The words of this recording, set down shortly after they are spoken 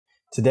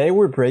Today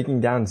we're breaking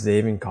down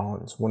Zaven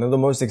Collins, one of the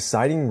most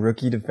exciting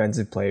rookie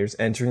defensive players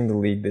entering the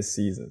league this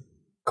season.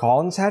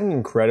 Collins had an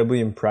incredibly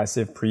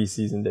impressive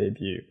preseason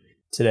debut.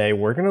 Today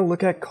we're going to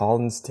look at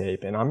Collins'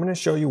 tape and I'm going to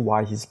show you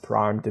why he's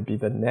primed to be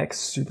the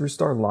next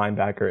superstar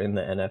linebacker in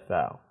the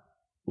NFL.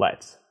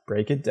 Let's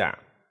break it down.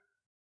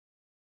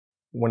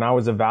 When I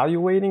was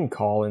evaluating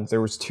Collins,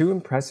 there was two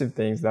impressive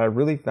things that I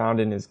really found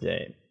in his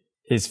game: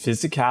 his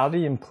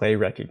physicality and play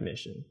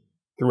recognition.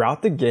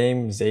 Throughout the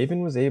game,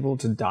 Zaven was able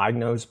to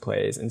diagnose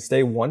plays and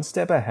stay one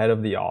step ahead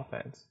of the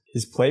offense.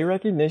 His play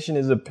recognition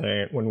is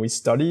apparent when we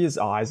study his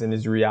eyes and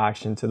his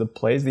reaction to the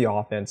plays the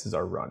offenses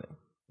are running.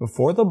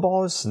 Before the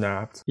ball is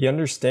snapped, he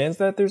understands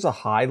that there's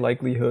a high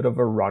likelihood of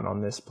a run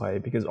on this play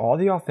because all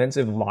the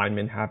offensive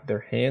linemen have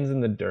their hands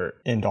in the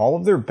dirt and all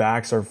of their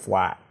backs are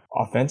flat.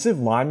 Offensive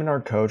linemen are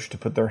coached to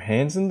put their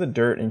hands in the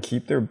dirt and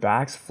keep their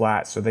backs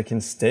flat so they can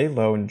stay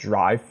low and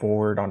drive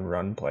forward on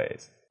run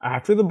plays.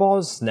 After the ball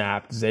is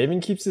snapped,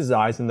 Zaven keeps his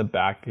eyes in the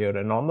backfield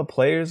and on the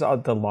players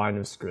at the line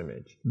of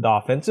scrimmage. The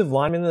offensive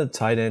lineman and the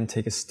tight end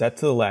take a step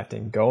to the left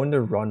and go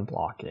into run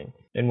blocking.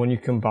 And when you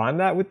combine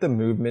that with the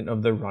movement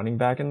of the running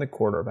back and the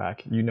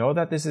quarterback, you know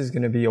that this is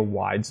going to be a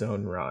wide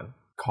zone run.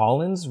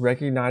 Collins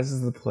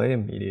recognizes the play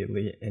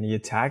immediately and he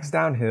attacks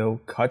downhill,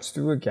 cuts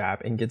through a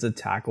gap, and gets a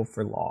tackle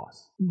for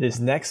loss. This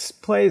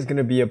next play is going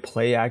to be a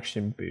play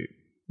action boot.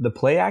 The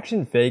play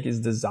action fake is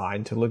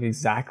designed to look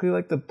exactly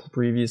like the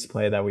previous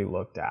play that we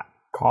looked at.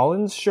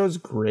 Collins shows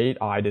great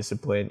eye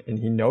discipline and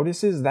he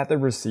notices that the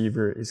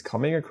receiver is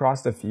coming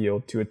across the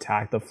field to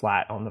attack the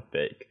flat on the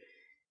fake.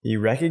 He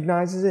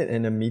recognizes it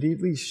and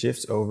immediately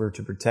shifts over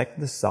to protect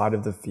the side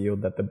of the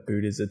field that the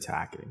boot is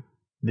attacking.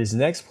 This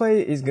next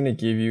play is going to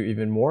give you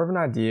even more of an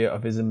idea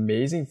of his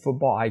amazing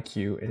football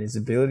IQ and his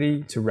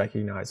ability to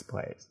recognize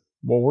plays.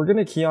 What we're going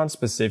to key on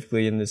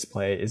specifically in this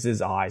play is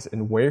his eyes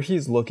and where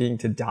he's looking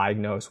to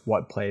diagnose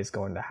what play is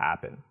going to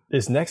happen.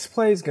 This next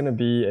play is going to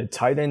be a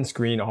tight end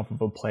screen off of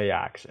a play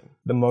action.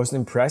 The most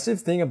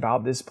impressive thing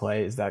about this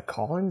play is that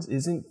Collins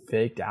isn't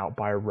faked out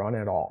by a run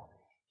at all.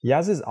 He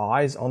has his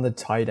eyes on the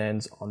tight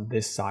ends on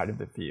this side of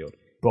the field.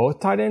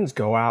 Both tight ends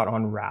go out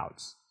on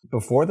routes.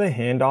 Before the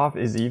handoff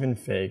is even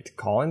faked,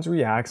 Collins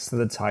reacts to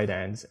the tight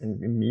ends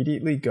and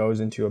immediately goes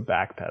into a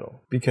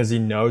backpedal because he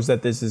knows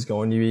that this is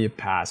going to be a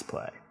pass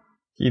play.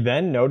 He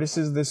then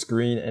notices the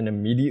screen and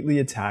immediately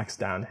attacks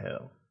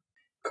downhill.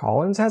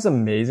 Collins has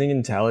amazing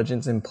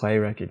intelligence and play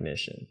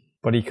recognition,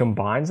 but he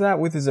combines that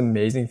with his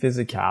amazing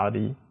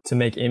physicality to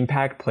make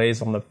impact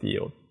plays on the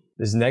field.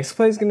 This next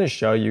play is going to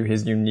show you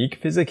his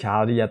unique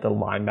physicality at the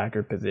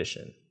linebacker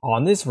position.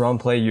 On this run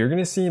play, you're going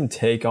to see him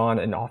take on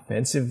an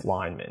offensive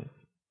lineman.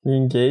 He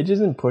engages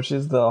and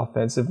pushes the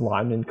offensive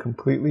lineman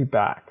completely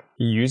back.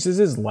 He uses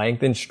his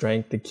length and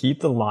strength to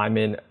keep the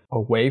lineman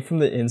away from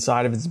the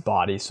inside of his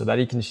body so that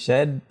he can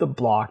shed the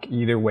block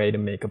either way to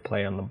make a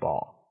play on the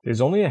ball.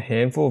 There's only a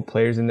handful of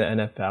players in the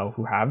NFL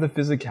who have the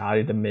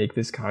physicality to make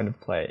this kind of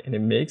play, and it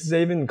makes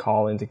Zaven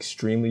Collins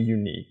extremely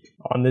unique.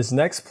 On this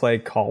next play,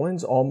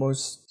 Collins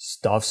almost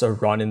stuffs a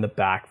run in the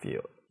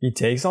backfield. He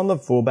takes on the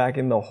fullback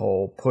in the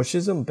hole,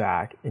 pushes him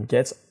back, and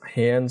gets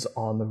hands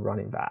on the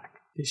running back.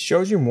 It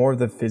shows you more of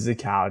the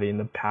physicality and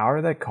the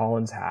power that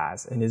Collins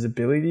has and his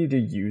ability to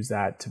use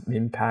that to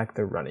impact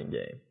the running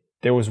game.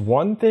 There was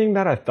one thing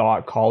that I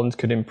thought Collins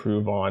could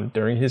improve on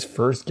during his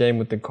first game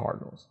with the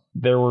Cardinals.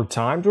 There were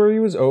times where he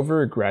was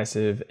over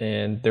aggressive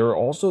and there were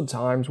also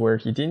times where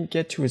he didn't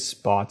get to his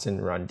spots in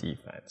run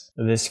defense.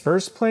 This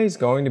first play is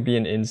going to be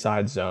an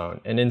inside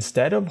zone, and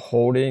instead of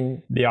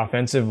holding the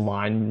offensive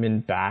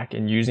lineman back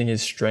and using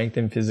his strength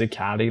and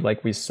physicality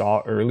like we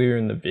saw earlier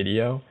in the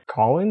video,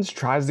 Collins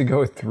tries to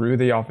go through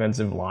the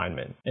offensive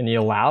lineman and he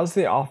allows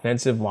the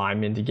offensive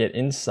lineman to get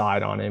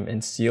inside on him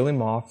and seal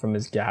him off from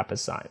his gap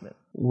assignment.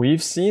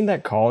 We've seen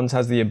that Collins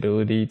has the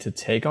ability to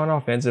take on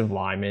offensive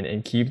linemen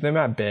and keep them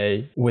at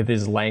bay with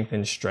his length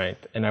and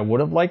strength, and I would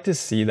have liked to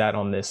see that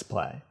on this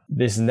play.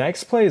 This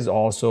next play is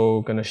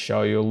also going to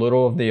show you a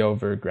little of the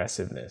over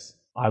aggressiveness.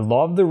 I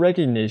love the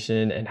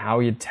recognition and how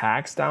he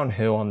attacks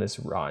downhill on this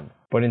run,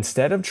 but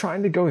instead of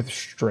trying to go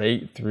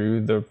straight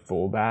through the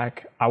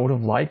fullback, I would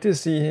have liked to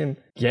see him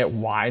get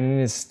wide in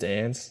his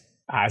stance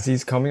as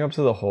he's coming up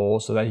to the hole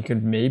so that he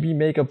could maybe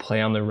make a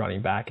play on the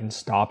running back and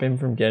stop him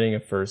from getting a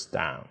first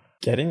down.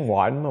 Getting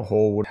wide in the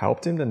hole would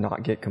help him to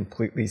not get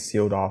completely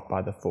sealed off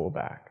by the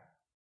fullback.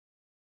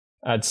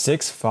 At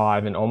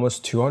 6'5" and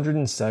almost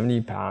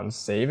 270 pounds,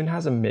 Zaven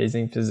has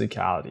amazing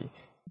physicality,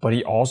 but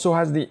he also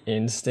has the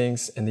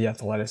instincts and the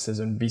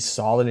athleticism to be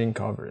solid in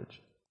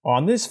coverage.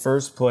 On this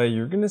first play,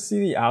 you're going to see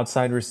the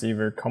outside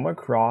receiver come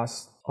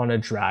across on a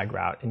drag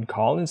route and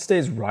Collins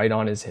stays right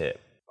on his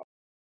hip.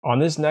 On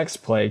this next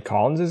play,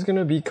 Collins is going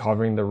to be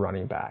covering the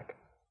running back.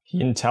 He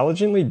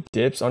intelligently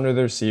dips under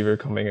the receiver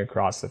coming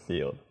across the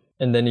field,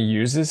 and then he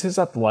uses his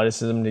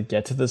athleticism to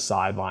get to the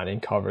sideline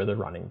and cover the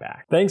running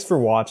back. Thanks for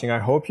watching. I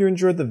hope you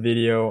enjoyed the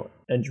video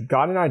and you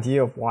got an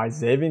idea of why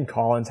Zaven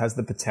Collins has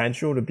the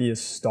potential to be a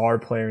star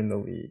player in the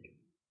league.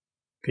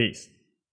 Peace.